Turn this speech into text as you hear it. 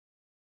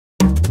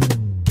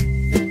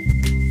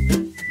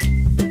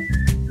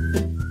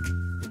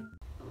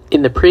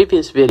In the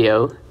previous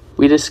video,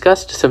 we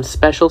discussed some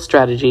special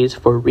strategies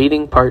for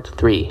reading part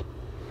 3.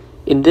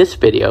 In this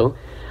video,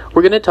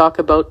 we're going to talk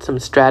about some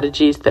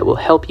strategies that will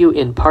help you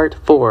in part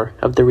 4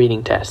 of the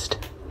reading test.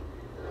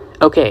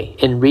 Okay,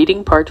 in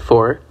reading part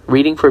 4,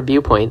 reading for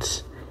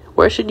viewpoints,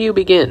 where should you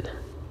begin?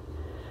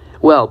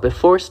 Well,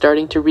 before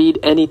starting to read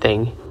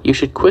anything, you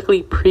should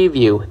quickly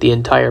preview the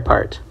entire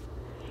part.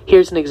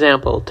 Here's an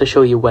example to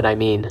show you what I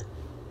mean.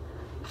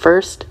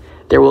 First,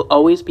 there will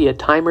always be a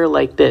timer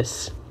like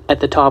this at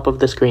the top of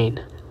the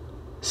screen.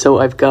 So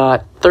I've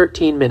got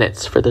 13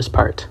 minutes for this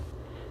part.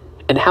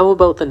 And how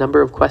about the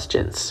number of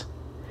questions?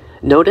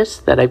 Notice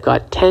that I've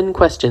got 10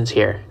 questions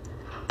here.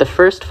 The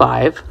first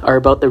 5 are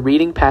about the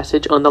reading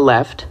passage on the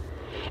left,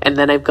 and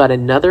then I've got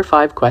another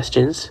 5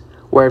 questions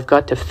where I've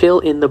got to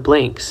fill in the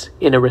blanks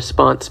in a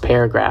response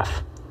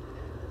paragraph.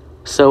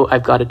 So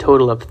I've got a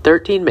total of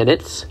 13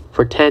 minutes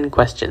for 10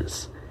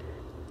 questions.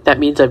 That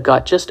means I've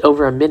got just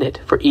over a minute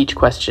for each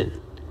question.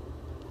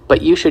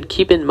 But you should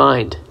keep in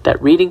mind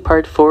that reading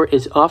part 4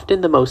 is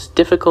often the most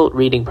difficult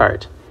reading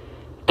part,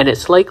 and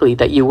it's likely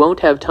that you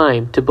won't have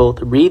time to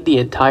both read the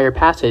entire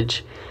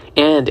passage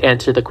and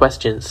answer the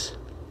questions.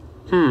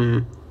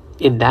 In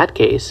that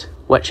case,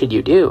 what should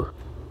you do?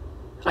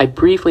 I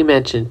briefly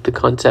mentioned the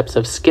concepts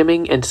of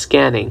skimming and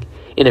scanning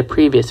in a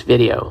previous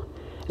video.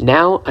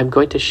 Now I'm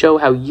going to show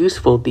how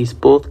useful these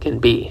both can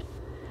be.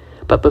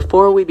 But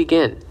before we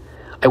begin,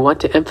 I want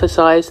to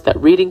emphasize that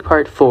reading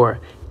part 4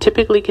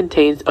 typically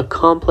contains a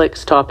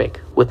complex topic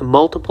with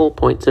multiple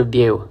points of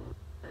view.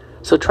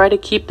 So try to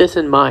keep this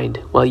in mind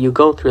while you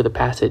go through the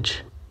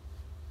passage.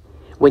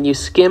 When you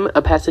skim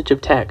a passage of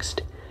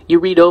text, you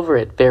read over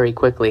it very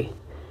quickly,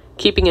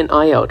 keeping an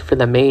eye out for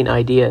the main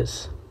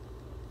ideas.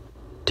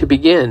 To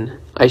begin,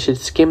 I should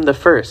skim the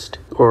first,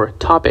 or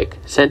topic,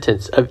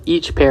 sentence of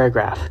each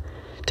paragraph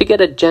to get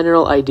a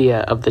general idea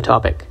of the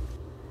topic.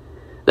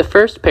 The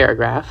first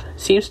paragraph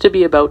seems to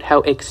be about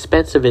how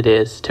expensive it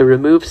is to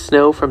remove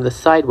snow from the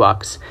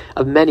sidewalks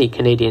of many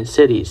Canadian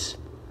cities.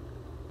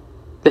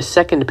 The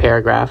second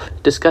paragraph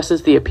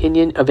discusses the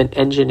opinion of an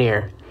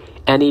engineer,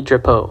 Annie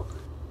Drapeau.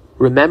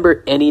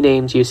 Remember any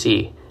names you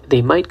see,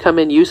 they might come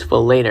in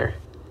useful later.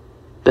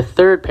 The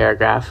third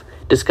paragraph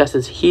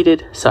discusses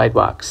heated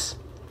sidewalks.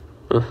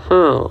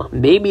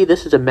 Maybe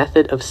this is a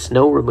method of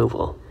snow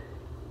removal.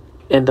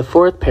 And the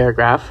fourth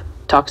paragraph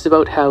talks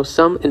about how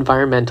some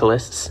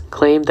environmentalists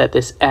claim that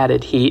this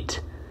added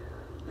heat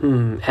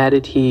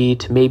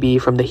maybe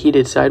from the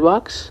heated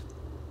sidewalks,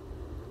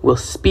 will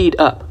speed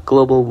up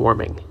global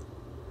warming.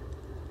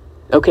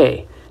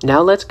 Okay, now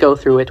let's go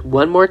through it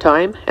one more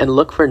time and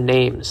look for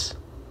names.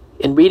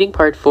 In reading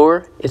part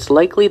 4, it's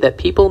likely that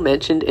people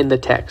mentioned in the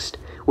text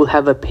will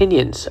have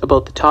opinions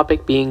about the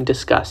topic being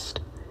discussed.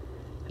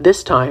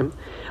 This time,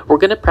 we're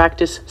going to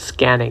practice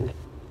scanning.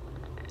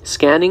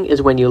 Scanning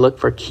is when you look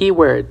for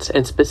keywords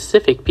and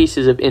specific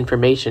pieces of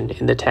information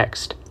in the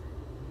text.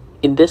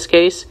 In this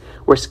case,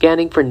 we're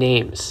scanning for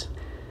names.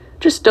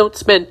 Just don't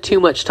spend too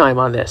much time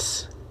on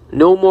this.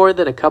 No more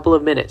than a couple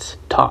of minutes,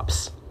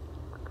 tops.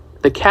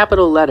 The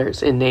capital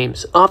letters in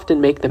names often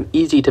make them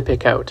easy to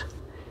pick out.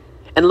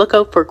 And look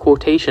out for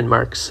quotation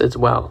marks as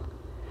well.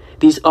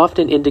 These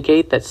often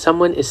indicate that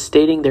someone is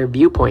stating their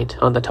viewpoint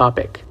on the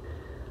topic.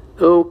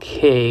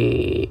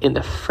 Okay, in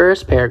the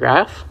first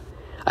paragraph,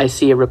 I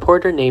see a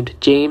reporter named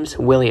James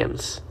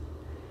Williams.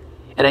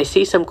 And I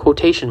see some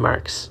quotation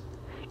marks.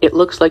 It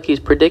looks like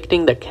he's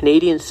predicting that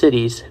Canadian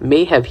cities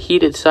may have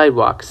heated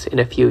sidewalks in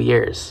a few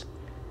years.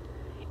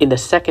 In the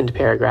second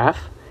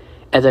paragraph,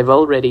 as I've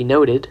already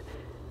noted,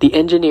 the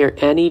engineer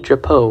Annie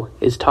Drapeau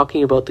is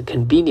talking about the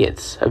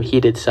convenience of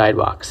heated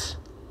sidewalks.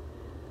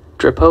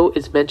 Drapeau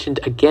is mentioned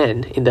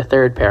again in the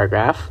third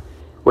paragraph,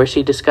 where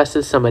she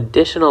discusses some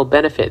additional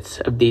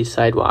benefits of these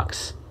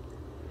sidewalks.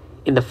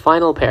 In the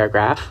final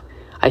paragraph,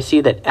 I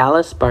see that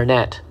Alice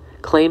Barnett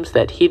claims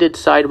that heated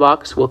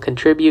sidewalks will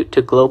contribute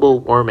to global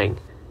warming.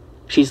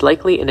 She's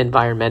likely an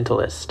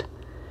environmentalist.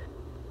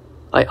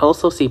 I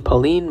also see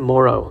Pauline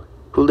Moreau,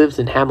 who lives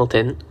in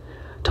Hamilton,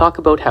 talk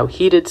about how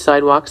heated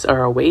sidewalks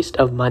are a waste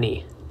of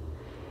money.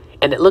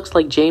 And it looks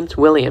like James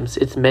Williams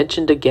is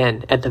mentioned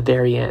again at the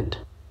very end.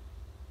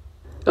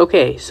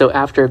 Okay, so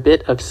after a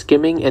bit of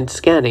skimming and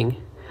scanning,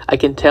 I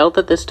can tell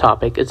that this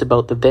topic is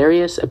about the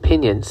various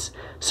opinions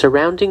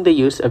surrounding the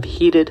use of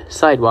heated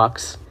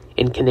sidewalks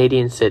in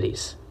Canadian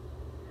cities.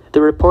 The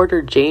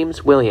reporter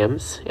James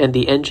Williams and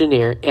the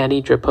engineer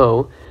Annie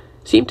Drapeau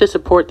seem to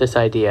support this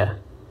idea,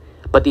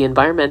 but the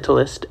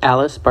environmentalist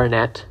Alice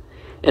Barnett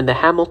and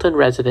the Hamilton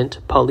resident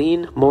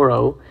Pauline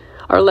Moreau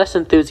are less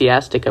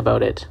enthusiastic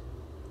about it.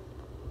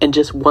 And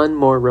just one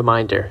more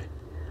reminder.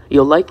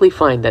 You'll likely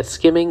find that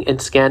skimming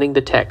and scanning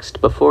the text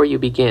before you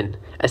begin,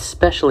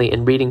 especially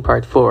in reading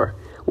part 4,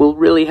 will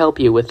really help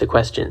you with the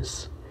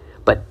questions.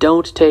 But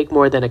don't take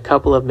more than a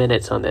couple of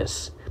minutes on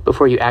this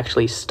before you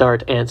actually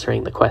start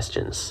answering the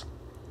questions.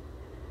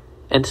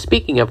 And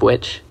speaking of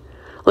which,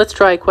 let's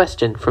try a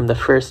question from the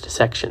first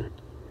section.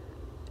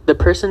 The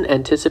person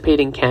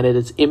anticipating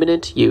Canada's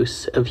imminent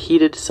use of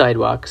heated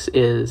sidewalks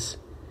is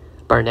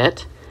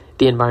Barnett,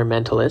 the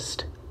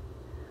environmentalist,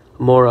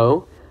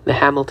 Morrow, the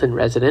Hamilton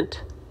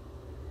resident,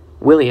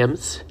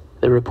 Williams,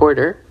 the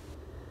reporter,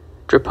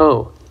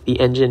 Drapeau, the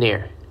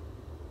engineer.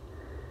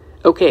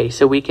 Okay,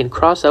 so we can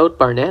cross out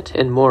Barnett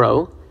and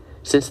Morrow,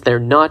 since they're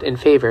not in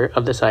favor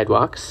of the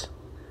sidewalks.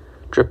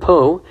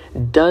 Drapeau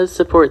does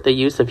support the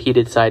use of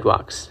heated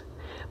sidewalks,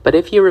 but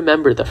if you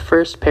remember the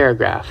first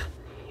paragraph,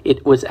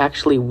 it was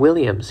actually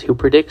Williams who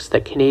predicts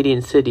that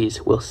Canadian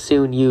cities will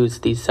soon use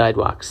these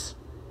sidewalks.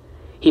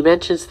 He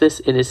mentions this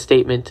in his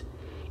statement,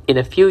 "In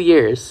a few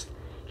years,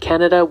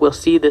 Canada will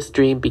see this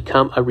dream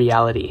become a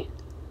reality."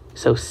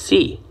 So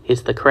C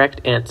is the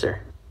correct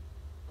answer.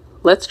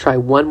 Let's try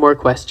one more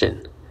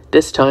question,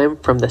 this time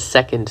from the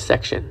second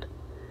section.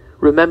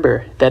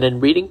 Remember that in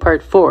reading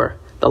part 4,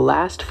 the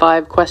last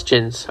 5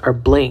 questions are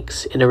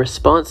blanks in a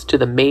response to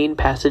the main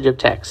passage of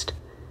text.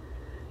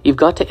 You've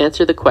got to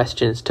answer the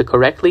questions to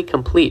correctly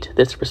complete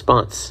this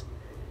response.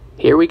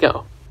 Here we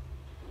go.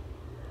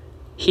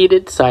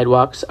 Heated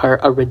sidewalks are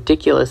a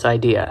ridiculous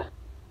idea.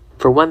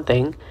 For one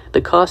thing,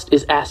 the cost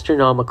is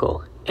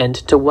astronomical, and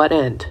to what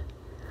end?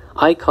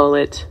 I call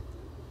it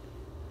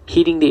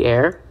heating the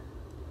air,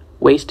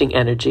 wasting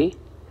energy,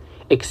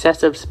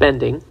 excessive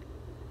spending,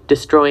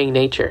 destroying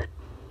nature,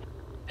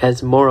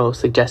 as Morrow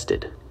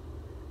suggested.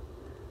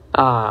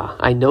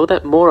 I know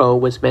that Morrow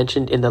was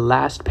mentioned in the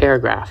last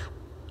paragraph,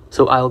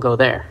 so I'll go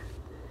there.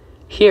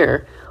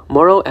 Here,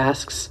 Morrow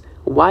asks,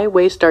 why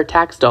waste our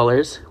tax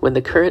dollars when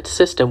the current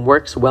system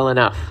works well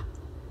enough?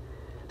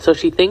 So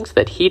she thinks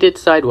that heated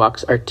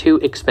sidewalks are too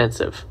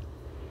expensive.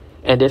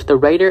 And if the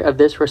writer of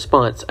this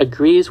response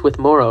agrees with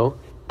Morrow,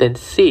 then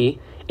C,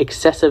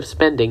 excessive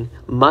spending,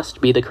 must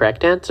be the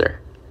correct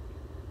answer.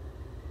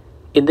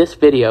 In this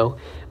video,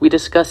 we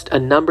discussed a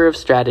number of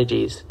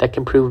strategies that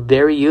can prove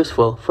very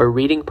useful for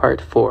reading part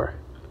 4.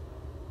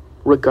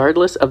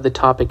 Regardless of the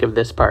topic of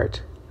this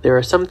part, there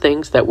are some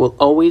things that will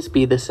always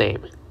be the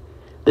same.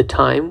 The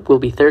time will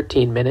be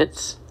 13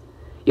 minutes,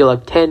 you'll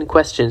have 10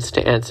 questions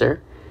to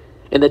answer,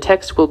 and the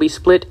text will be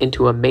split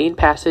into a main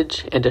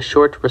passage and a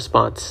short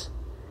response.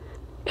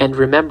 And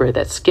remember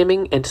that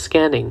skimming and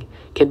scanning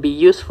can be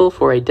useful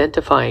for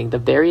identifying the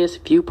various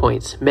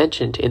viewpoints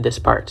mentioned in this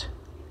part.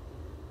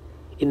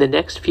 In the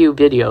next few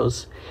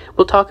videos,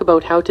 we'll talk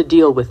about how to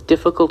deal with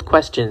difficult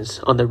questions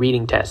on the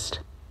reading test.